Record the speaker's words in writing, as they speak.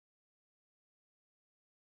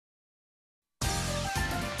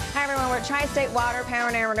everyone, we're at Tri-State Water, Power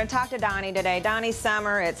and Air. We're going to talk to Donnie today. Donnie,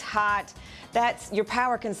 summer, it's hot. Your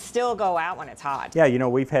power can still go out when it's hot. Yeah, you know,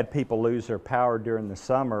 we've had people lose their power during the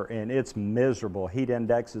summer and it's miserable. Heat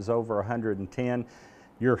index is over 110.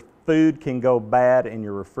 Your food can go bad in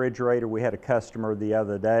your refrigerator. We had a customer the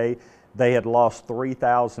other day. They had lost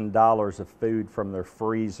 $3,000 of food from their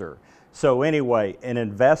freezer. So anyway, an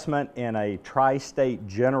investment in a Tri-State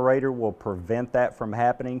generator will prevent that from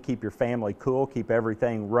happening, keep your family cool, keep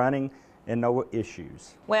everything running, and no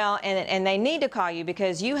issues. Well, and they need to call you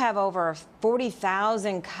because you have over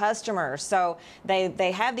 40,000 customers. So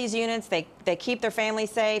they have these units, they keep their family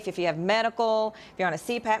safe. If you have medical, if you're on a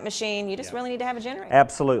CPAP machine, you just really need to have a generator.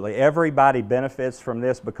 Absolutely. Everybody benefits from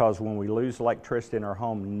this because when we lose electricity in our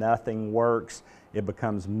home, nothing works. It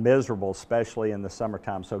becomes miserable, especially in the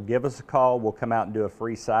summertime. So give us a call. We'll come out and do a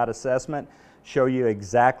free site assessment, show you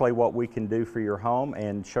exactly what we can do for your home,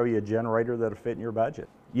 and show you a generator that'll fit in your budget.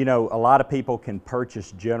 You know, a lot of people can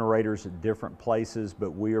purchase generators at different places,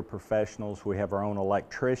 but we are professionals. We have our own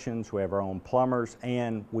electricians, we have our own plumbers,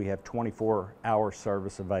 and we have 24-hour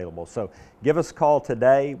service available. So give us a call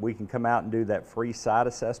today. We can come out and do that free site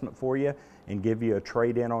assessment for you and give you a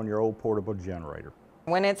trade-in on your old portable generator.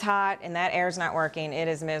 When it's hot and that air's not working, it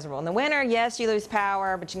is miserable. In the winter, yes, you lose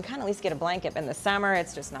power, but you can kind of at least get a blanket. In the summer,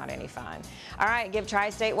 it's just not any fun. All right, give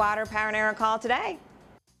Tri-State Water, Power and Air a call today.